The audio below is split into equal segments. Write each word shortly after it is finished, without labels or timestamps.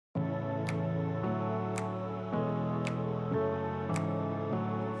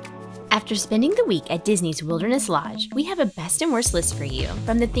After spending the week at Disney's Wilderness Lodge, we have a best and worst list for you.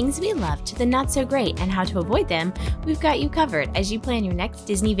 From the things we love to the not so great and how to avoid them, we've got you covered as you plan your next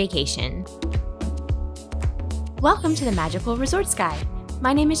Disney vacation. Welcome to the Magical Resorts Guide.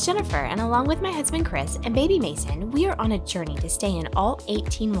 My name is Jennifer, and along with my husband Chris and baby Mason, we are on a journey to stay in all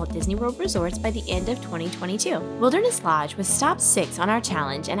 18 Walt Disney World resorts by the end of 2022. Wilderness Lodge was stop 6 on our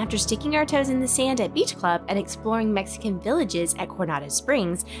challenge, and after sticking our toes in the sand at Beach Club and exploring Mexican villages at Coronado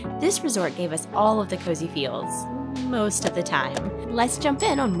Springs, this resort gave us all of the cozy feels. Most of the time. Let's jump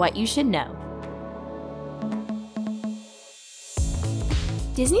in on what you should know.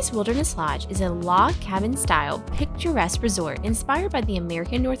 Disney's Wilderness Lodge is a log cabin-style, picturesque resort inspired by the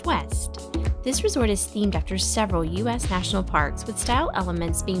American Northwest. This resort is themed after several U.S. national parks, with style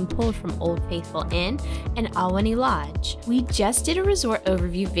elements being pulled from Old Faithful Inn and Ahwahnee Lodge. We just did a resort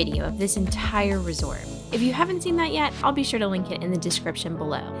overview video of this entire resort. If you haven't seen that yet, I'll be sure to link it in the description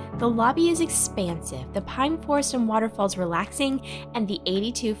below. The lobby is expansive, the pine forest and waterfalls relaxing, and the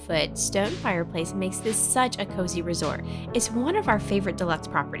 82-foot stone fireplace makes this such a cozy resort. It's one of our favorite deluxe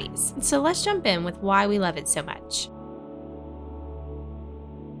properties. So let's jump in with why we love it so much.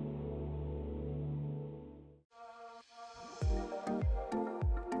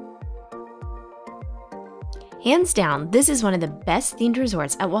 Hands down, this is one of the best themed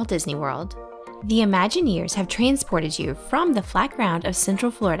resorts at Walt Disney World. The Imagineers have transported you from the flat ground of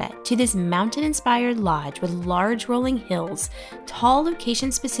Central Florida to this mountain-inspired lodge with large rolling hills, tall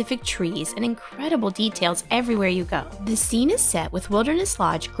location-specific trees, and incredible details everywhere you go. The scene is set with Wilderness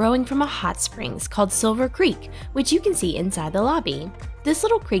Lodge growing from a hot springs called Silver Creek, which you can see inside the lobby. This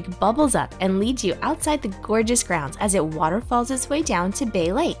little creek bubbles up and leads you outside the gorgeous grounds as it waterfalls its way down to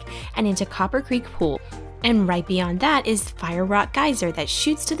Bay Lake and into Copper Creek Pool. And right beyond that is Fire Rock Geyser that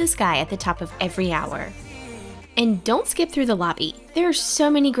shoots to the sky at the top of every hour. And don't skip through the lobby. There are so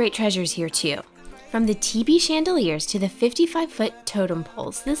many great treasures here too. From the TB chandeliers to the 55-foot totem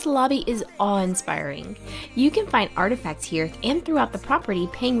poles, this lobby is awe-inspiring. You can find artifacts here and throughout the property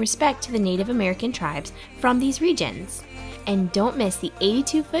paying respect to the Native American tribes from these regions. And don't miss the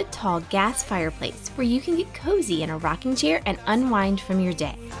 82-foot tall gas fireplace where you can get cozy in a rocking chair and unwind from your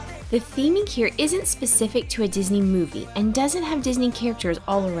day. The theming here isn't specific to a Disney movie and doesn't have Disney characters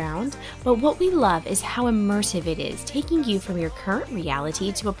all around, but what we love is how immersive it is, taking you from your current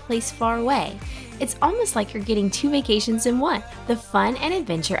reality to a place far away. It's almost like you're getting 2 vacations in one, the fun and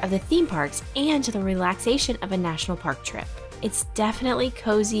adventure of the theme parks and the relaxation of a national park trip. It's definitely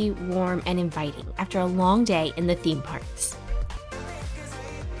cozy, warm, and inviting after a long day in the theme parks.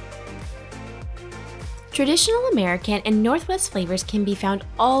 Traditional American and Northwest flavors can be found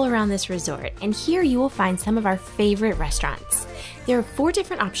all around this resort, and here you will find some of our favorite restaurants. There are 4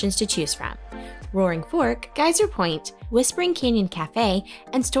 different options to choose from: Roaring Fork, Geyser Point, Whispering Canyon Cafe,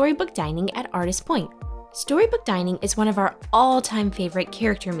 and Storybook Dining at Artist Point. Storybook Dining is one of our all-time favorite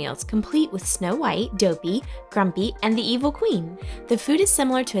character meals, complete with Snow White, Dopey, Grumpy, and the Evil Queen. The food is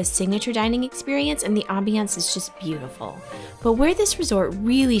similar to a signature dining experience, and the ambiance is just beautiful. But where this resort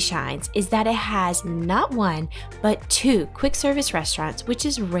really shines is that it has not 1, but 2 quick service restaurants, which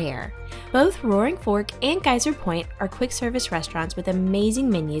is rare. Both Roaring Fork and Geyser Point are quick service restaurants with amazing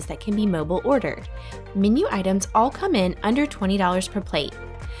menus that can be mobile ordered. Menu items all come in under $20 per plate.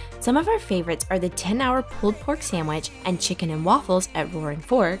 Some of our favorites are the 10-hour pulled pork sandwich and chicken and waffles at Roaring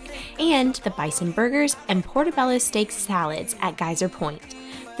Fork, and the bison burgers and portobello steak salads at Geyser Point.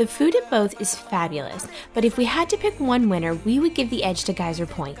 The food at both is fabulous, but if we had to pick one winner, we would give the edge to Geyser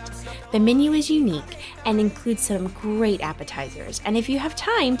Point. The menu is unique and includes some great appetizers, and if you have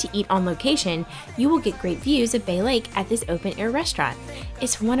time to eat on location, you will get great views of Bay Lake at this open-air restaurant.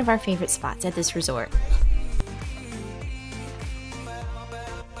 It's one of our favorite spots at this resort.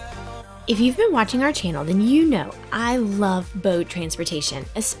 If you've been watching our channel, then you know I love boat transportation,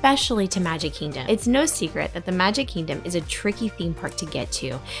 especially to Magic Kingdom. It's no secret that the Magic Kingdom is a tricky theme park to get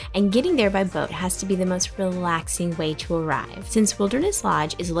to, and getting there by boat has to be the most relaxing way to arrive. Since Wilderness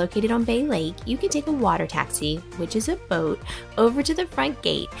Lodge is located on Bay Lake, you can take a water taxi, which is a boat, over to the front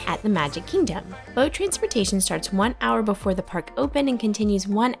gate at the Magic Kingdom. Boat transportation starts 1 hour before the park opens and continues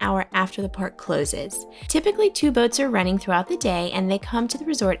 1 hour after the park closes. Typically 2 boats are running throughout the day, and they come to the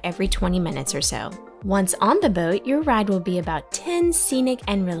resort every 20 minutes or so. Once on the boat, your ride will be about 10 scenic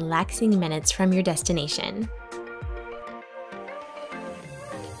and relaxing minutes from your destination.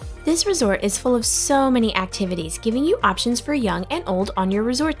 This resort is full of so many activities, giving you options for young and old on your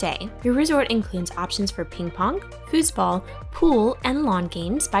resort day. Your resort includes options for ping pong, foosball, pool, and lawn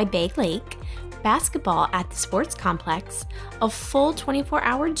games by Bay Lake, basketball at the sports complex, a full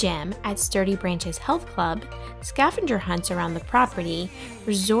 24-hour gym at Sturdy Branches Health Club, scavenger hunts around the property,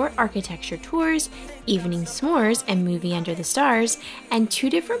 resort architecture tours, evening s'mores and movie under the stars, and 2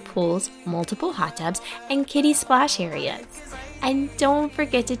 different pools, multiple hot tubs, and kiddie splash areas. And don't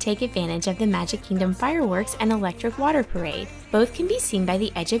forget to take advantage of the Magic Kingdom fireworks and electric water parade. Both can be seen by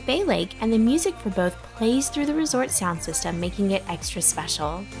the edge of Bay Lake, and the music for both plays through the resort sound system, making it extra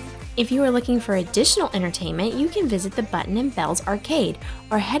special. If you are looking for additional entertainment, you can visit the Button and Bells Arcade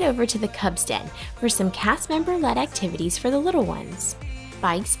or head over to the Cubs Den for some cast member-led activities for the little ones.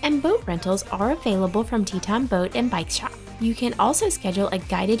 Bikes and boat rentals are available from Teton Boat and Bike Shop. You can also schedule a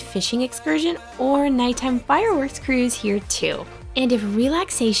guided fishing excursion or nighttime fireworks cruise here too. And if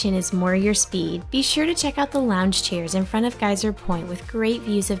relaxation is more your speed, be sure to check out the lounge chairs in front of Geyser Point with great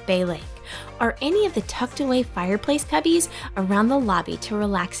views of Bay Lake, or any of the tucked away fireplace cubbies around the lobby to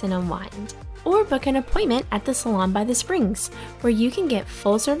relax and unwind. Or book an appointment at the Salon by the Springs, where you can get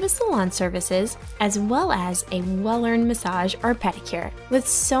full-service salon services as well as a well-earned massage or pedicure. With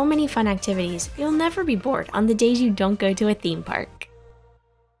so many fun activities, you'll never be bored on the days you don't go to a theme park.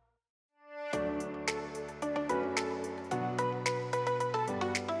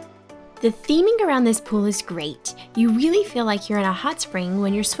 The theming around this pool is great. You really feel like you're in a hot spring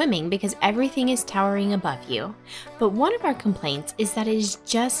when you're swimming because everything is towering above you. But one of our complaints is that it is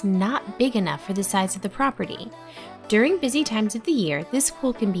just not big enough for the size of the property. During busy times of the year, this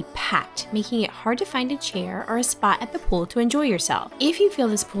pool can be packed, making it hard to find a chair or a spot at the pool to enjoy yourself. If you feel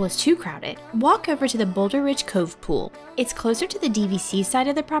this pool is too crowded, walk over to the Boulder Ridge Cove pool. It's closer to the DVC side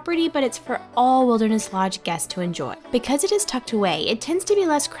of the property, but it's for all Wilderness Lodge guests to enjoy. Because it is tucked away, it tends to be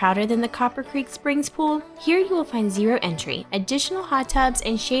less crowded than the Copper Creek Springs pool. Here you will find zero entry, additional hot tubs,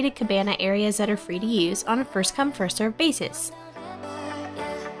 and shaded cabana areas that are free to use on a first-come, first-served basis.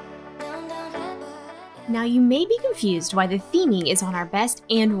 Now you may be confused why the theming is on our best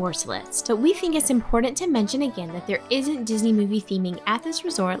and worst list, but we think it's important to mention again that there isn't Disney movie theming at this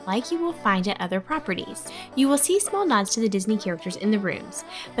resort like you will find at other properties. You will see small nods to the Disney characters in the rooms,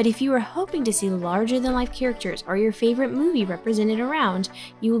 but if you are hoping to see larger-than-life characters or your favorite movie represented around,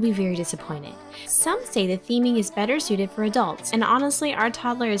 you will be very disappointed. Some say the theming is better suited for adults, and honestly, our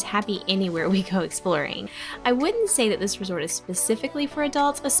toddler is happy anywhere we go exploring. I wouldn't say that this resort is specifically for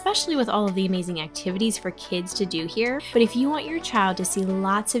adults, especially with all of the amazing activities for kids to do here, but if you want your child to see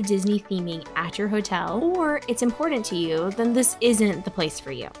lots of Disney theming at your hotel, or it's important to you, then this isn't the place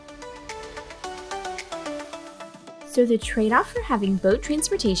for you. So the trade-off for having boat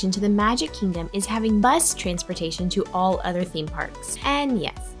transportation to the Magic Kingdom is having bus transportation to all other theme parks. And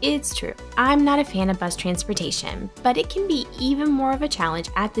yes, it's true, I'm not a fan of bus transportation, but it can be even more of a challenge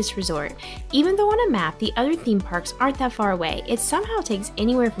at this resort. Even though on a map the other theme parks aren't that far away, it somehow takes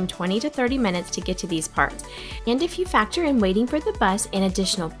anywhere from 20 to 30 minutes to get to these parks. And if you factor in waiting for the bus and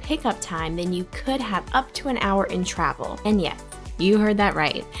additional pickup time, then you could have up to an hour in travel. And yes, you heard that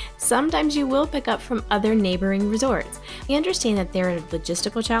right. Sometimes you will pick up from other neighboring resorts. We understand that there are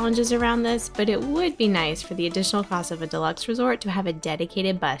logistical challenges around this, but it would be nice for the additional cost of a deluxe resort to have a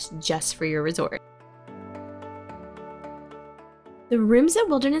dedicated bus just for your resort. The rooms at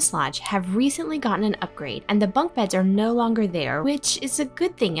Wilderness Lodge have recently gotten an upgrade, and the bunk beds are no longer there, which is a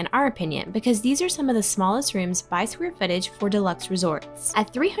good thing in our opinion because these are some of the smallest rooms by square footage for deluxe resorts.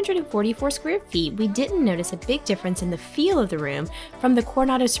 At 344 square feet, we didn't notice a big difference in the feel of the room from the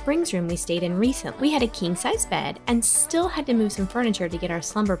Coronado Springs room we stayed in recently. We had a king-size bed and still had to move some furniture to get our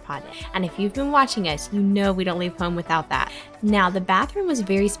slumber pod in, and if you've been watching us, you know we don't leave home without that. Now, the bathroom was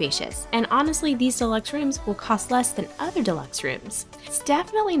very spacious, and honestly, these deluxe rooms will cost less than other deluxe rooms. It's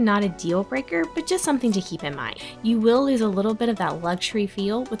definitely not a deal breaker, but just something to keep in mind. You will lose a little bit of that luxury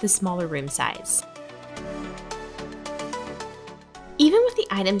feel with a smaller room size. Even with the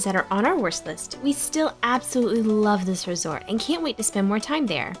items that are on our worst list, we still absolutely love this resort and can't wait to spend more time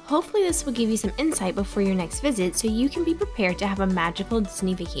there. Hopefully this will give you some insight before your next visit so you can be prepared to have a magical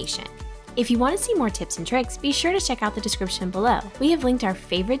Disney vacation. If you want to see more tips and tricks, be sure to check out the description below. We have linked our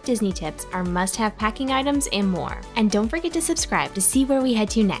favorite Disney tips, our must-have packing items, and more. And don't forget to subscribe to see where we head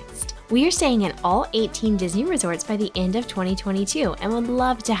to next. We are staying in all 18 Disney resorts by the end of 2022 and would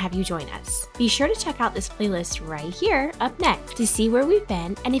love to have you join us. Be sure to check out this playlist right here up next to see where we've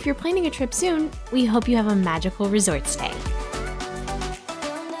been, and if you're planning a trip soon, we hope you have a magical resort stay.